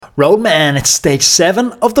Roadman, it's stage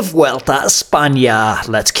 7 of the Vuelta a España.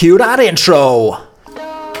 Let's cue that intro.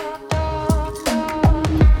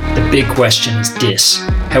 The big question is this: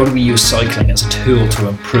 how do we use cycling as a tool to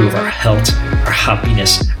improve our health, our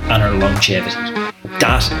happiness and our longevity?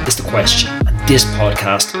 That is the question, and this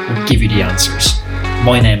podcast will give you the answers.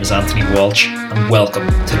 My name is Anthony Walsh and welcome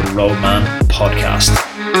to the Roadman podcast.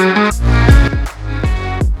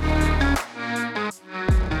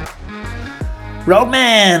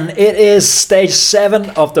 Roadman, it is stage 7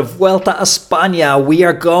 of the Vuelta a España. We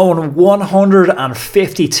are going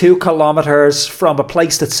 152 kilometres from a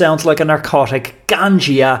place that sounds like a narcotic,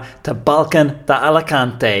 Gangia, to Balkan to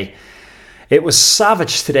Alicante. It was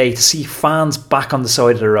savage today to see fans back on the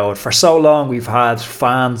side of the road. For so long we've had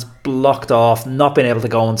fans blocked off, not being able to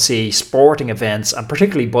go and see sporting events and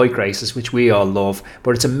particularly bike races, which we all love.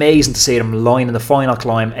 But it's amazing to see them lining the final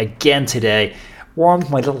climb again today. Warmed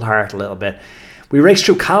my little heart a little bit. We raced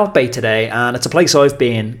through Calpe today, and it's a place I've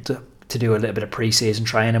been to do a little bit of pre-season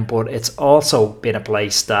training, but it's also been a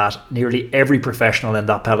place that nearly every professional in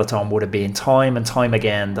that peloton would have been time and time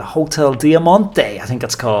again. The Hotel Diamante, I think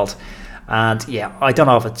it's called. And yeah, I don't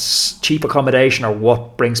know if it's cheap accommodation or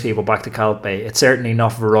what brings people back to Calpe. It's certainly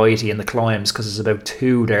not variety in the climbs, because there's about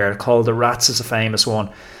 2 there. Called the Rats is a famous one.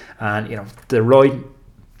 And you know, the riding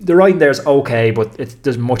there is okay, but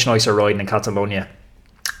there's much nicer riding in Catalonia.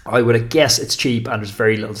 I would guess it's cheap and there's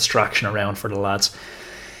very little distraction around for the lads.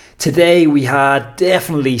 Today we had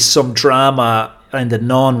definitely some drama in the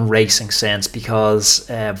non-racing sense, because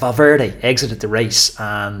Valverde exited the race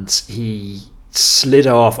and he slid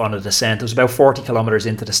off on a descent. It was about 40 kilometres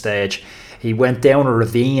into the stage. He went down a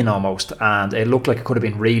ravine almost, and it looked like it could have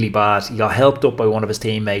been really bad. He got helped up by one of his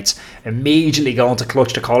teammates, immediately going to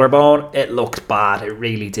clutch the collarbone. It looked bad, it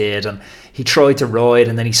really did. And he tried to ride,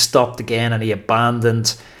 and then he stopped again and he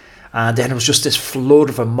abandoned. And then it was just this flood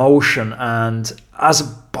of emotion. And as a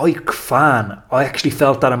bike fan, I actually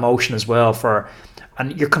felt that emotion as well.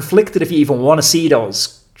 And you're conflicted if you even want to see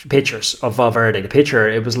those pictures of Valverde. The picture,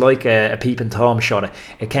 it was like a peeping Tom shot.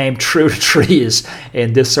 It came through the trees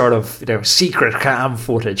in this sort of secret cam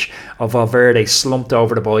footage of Valverde slumped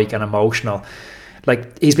over the bike and emotional.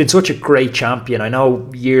 Like, he's been such a great champion. I know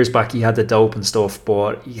years back he had the dope and stuff,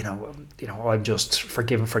 but I'm just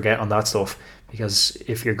forgive and forget on that stuff, because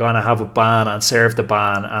if you're going to have a ban and serve the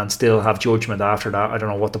ban and still have judgment after that, I don't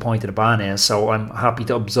know what the point of the ban is. So I'm happy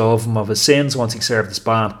to absolve him of his sins once he served his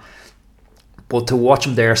ban. But to watch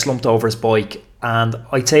him there slumped over his bike, and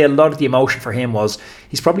I'd say a lot of the emotion for him was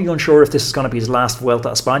he's probably unsure if this is going to be his last Vuelta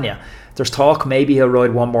a España. There's talk maybe he'll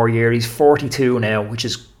ride one more year. He's 42 now, which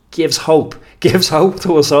gives hope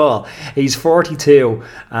to us all. He's 42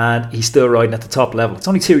 and he's still riding at the top level. It's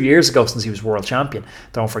only 2 years ago since he was world champion,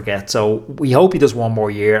 don't forget. So we hope he does one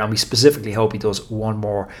more year, and we specifically hope he does one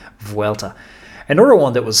more Vuelta. Another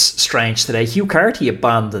one that was strange today, Hugh Carty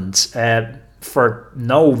abandoned for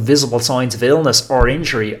no visible signs of illness or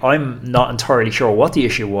injury. I'm not entirely sure what the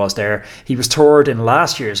issue was there. He was third in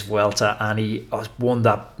last year's Vuelta and he won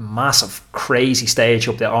that massive crazy stage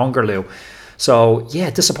up the Angliru. So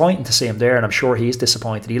yeah, disappointing to see him there, and I'm sure he's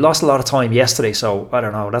disappointed. He lost a lot of time yesterday, so I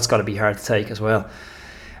don't know, that's got to be hard to take as well.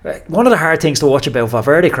 One of the hard things to watch about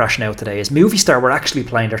Valverde crashing out today is Movistar were actually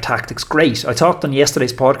playing their tactics great. I talked on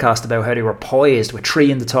yesterday's podcast about how they were poised with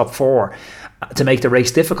 3 in the top 4 to make the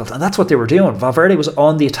race difficult, and that's what they were doing. Valverde was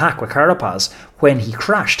on the attack with Carapaz when he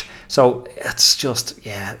crashed. So it's just,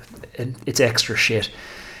 it's extra shit.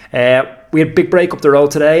 We had a big break up the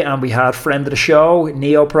road today, and we had friend of the show,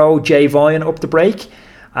 Neopro Jay Vine, up the break.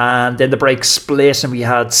 And then the break split, and we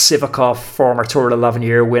had Sivakov, former Tour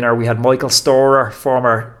 11-year winner. We had Michael Storer,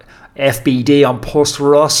 former FBD on Post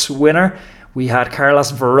Ross winner. We had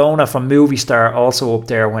Carlos Verona from Movistar also up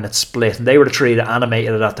there when it split, and they were the 3 that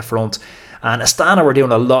animated it at the front. And Astana were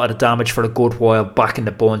doing a lot of the damage for a good while back in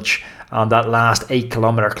the bunch on that last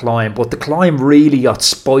 8-kilometre climb. But the climb really got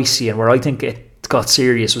spicy, and where I think it got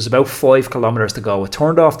serious was about 5 kilometres to go. It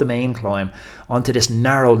turned off the main climb onto this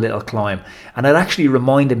narrow little climb, and it actually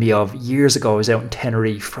reminded me of years ago. I was out in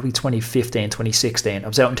Tenerife, probably 2015, 2016. I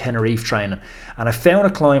was out in Tenerife training, and I found a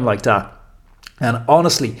climb like that, and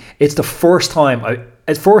honestly, it's the first and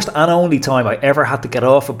only time I ever had to get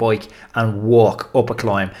off a bike and walk up a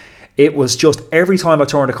climb. It was just every time I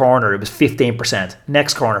turned a corner, it was 15%.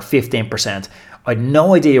 Next corner, 15%. I had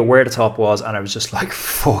no idea where the top was, and I was just like,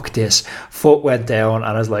 fuck this. Foot went down, and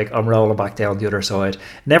I was like, I'm rolling back down the other side.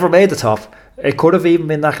 Never made the top. It could have even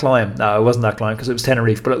been that climb. No, it wasn't that climb because it was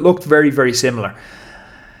Tenerife, but it looked very, very similar.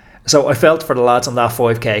 So I felt for the lads on that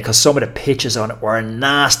 5k because some of the pitches on it were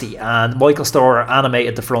nasty, and Michael Storer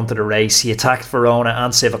animated the front of the race. He attacked Verona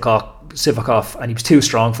and Sivakov Sivakov, and he was too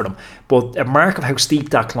strong for them. But a mark of how steep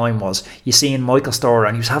that climb was, you see in Michael Storer,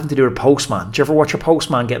 and he was having to do a postman. Do you ever watch a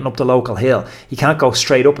postman getting up the local hill? He can't go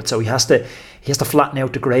straight up it, so he has to flatten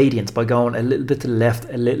out the gradient by going a little bit to the left,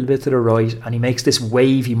 a little bit to the right, and he makes this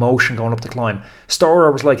wavy motion going up the climb.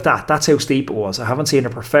 Storer was like that. That's how steep it was. I haven't seen a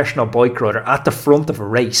professional bike rider at the front of a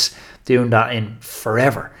race doing that in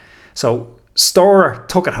forever. So Storer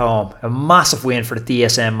took it home. A massive win for the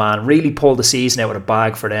DSM man. Really pulled the season out of the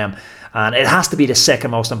bag for them. And it has to be the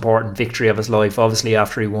second most important victory of his life, obviously,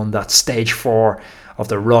 after he won that stage 4 of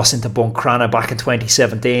the Ross into Buncrana back in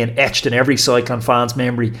 2017, etched in every cycling fan's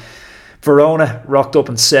memory. Verona rocked up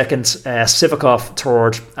in second, Sivakov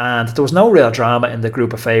third, and there was no real drama in the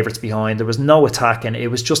group of favourites behind. There was no attacking.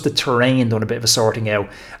 It was just the terrain doing a bit of a sorting out.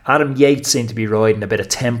 Adam Yates seemed to be riding a bit of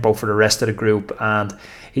tempo for the rest of the group, and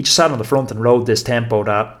he just sat on the front and rode this tempo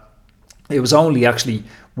that it was only actually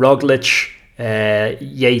Roglic,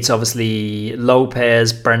 Yates, obviously,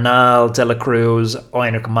 Lopez, Bernal, De La Cruz,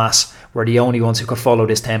 Heinrich Mas were the only ones who could follow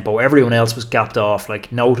this tempo. Everyone else was gapped off,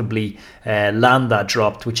 like notably Landa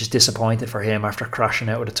dropped, which is disappointing for him after crashing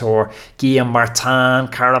out of the Tour. Guillaume Martin,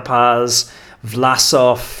 Carapaz,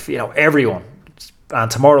 Vlasov, everyone.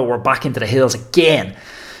 And tomorrow we're back into the hills again.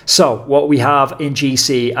 So what we have in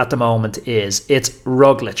GC at the moment is it's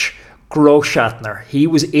Roglic, Grosschartner. He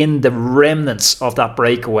was in the remnants of that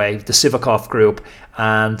breakaway, the Sivakov group,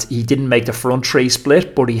 and he didn't make the front three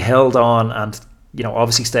split, but he held on and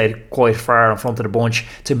obviously stayed quite far in front of the bunch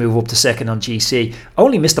to move up to second on GC.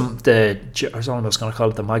 Only missed I was almost going to call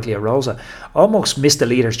it the Maglia Rosa. Almost missed the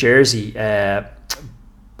leader's jersey.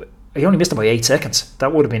 He only missed him by 8 seconds.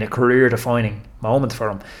 That would have been a career-defining moment for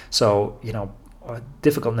him. So, a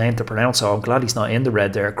difficult name to pronounce, so I'm glad he's not in the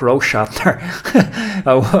red there. Grosschartner.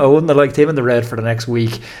 I wouldn't have liked him in the red for the next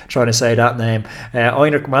week trying to say that name.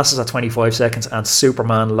 Heinrich Mas is at 25 seconds and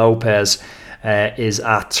Superman Lopez is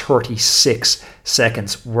at 36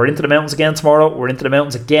 seconds. We're into the mountains again tomorrow. We're into the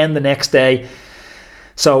mountains again the next day.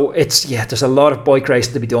 So there's a lot of bike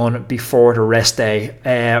racing to be done before the rest day.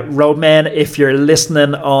 Roadmen, if you're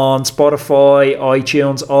listening on Spotify,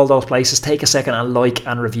 iTunes, all those places, take a second and like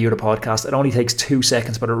and review the podcast. It only takes 2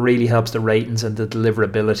 seconds, but it really helps the ratings and the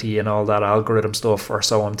deliverability and all that algorithm stuff, or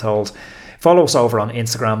so I'm told. Follow us over on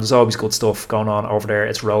Instagram. There's always good stuff going on over there.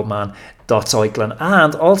 It's roadman.cycling.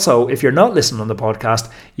 And also, if you're not listening on the podcast,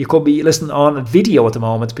 you could be listening on video at the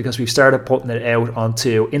moment, because we've started putting it out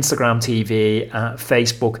onto Instagram TV,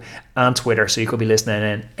 Facebook and Twitter. So you could be listening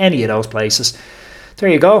in any of those places. There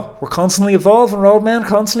you go. We're constantly evolving, Roadman.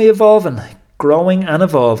 Constantly evolving. Growing and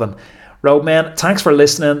evolving. Roadmen, thanks for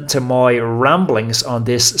listening to my ramblings on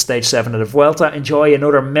this Stage 7 of the Vuelta. Enjoy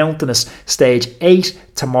another mountainous Stage 8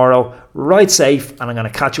 tomorrow. Ride safe, and I'm going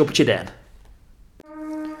to catch up with you then.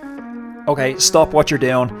 Okay, stop what you're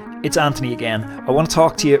doing. It's Anthony again. I want to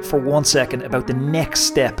talk to you for 1 second about the next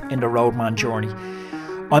step in the Roadman journey.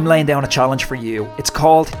 I'm laying down a challenge for you. It's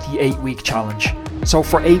called the 8-week challenge. So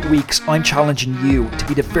for 8 weeks, I'm challenging you to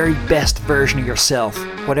be the very best version of yourself,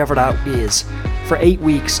 whatever that is. For 8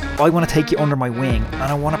 weeks, I want to take you under my wing, and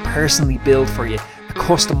I want to personally build for you a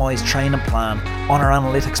customised training plan on our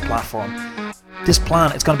analytics platform. This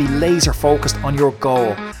plan is going to be laser focused on your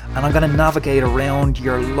goal, and I'm going to navigate around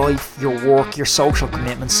your life, your work, your social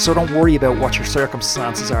commitments, so don't worry about what your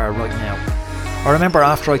circumstances are right now. I remember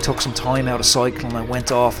after I took some time out of cycling, I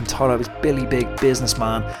went off and thought I was Billy Big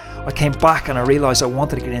businessman. I came back and I realised I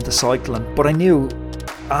wanted to get into cycling, but I knew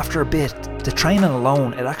after a bit, the training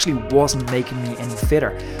alone, it actually wasn't making me any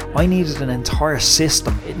fitter. I needed an entire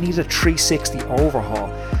system. It needed a 360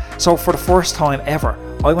 overhaul. So for the first time ever,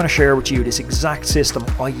 I want to share with you this exact system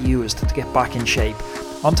I used to get back in shape.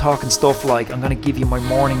 I'm talking stuff like I'm going to give you my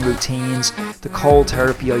morning routines, the cold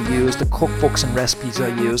therapy I used, the cookbooks and recipes I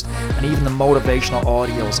used, and even the motivational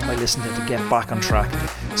audios I listened to get back on track.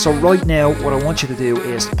 So right now, what I want you to do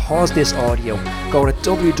is pause this audio, go to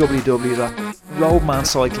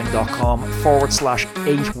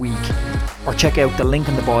www.roadmancycling.com/8week, or check out the link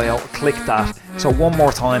in the bio, click that. So one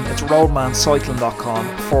more time, it's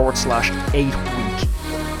roadmancycling.com/8week.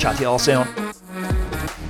 Chat to you all soon.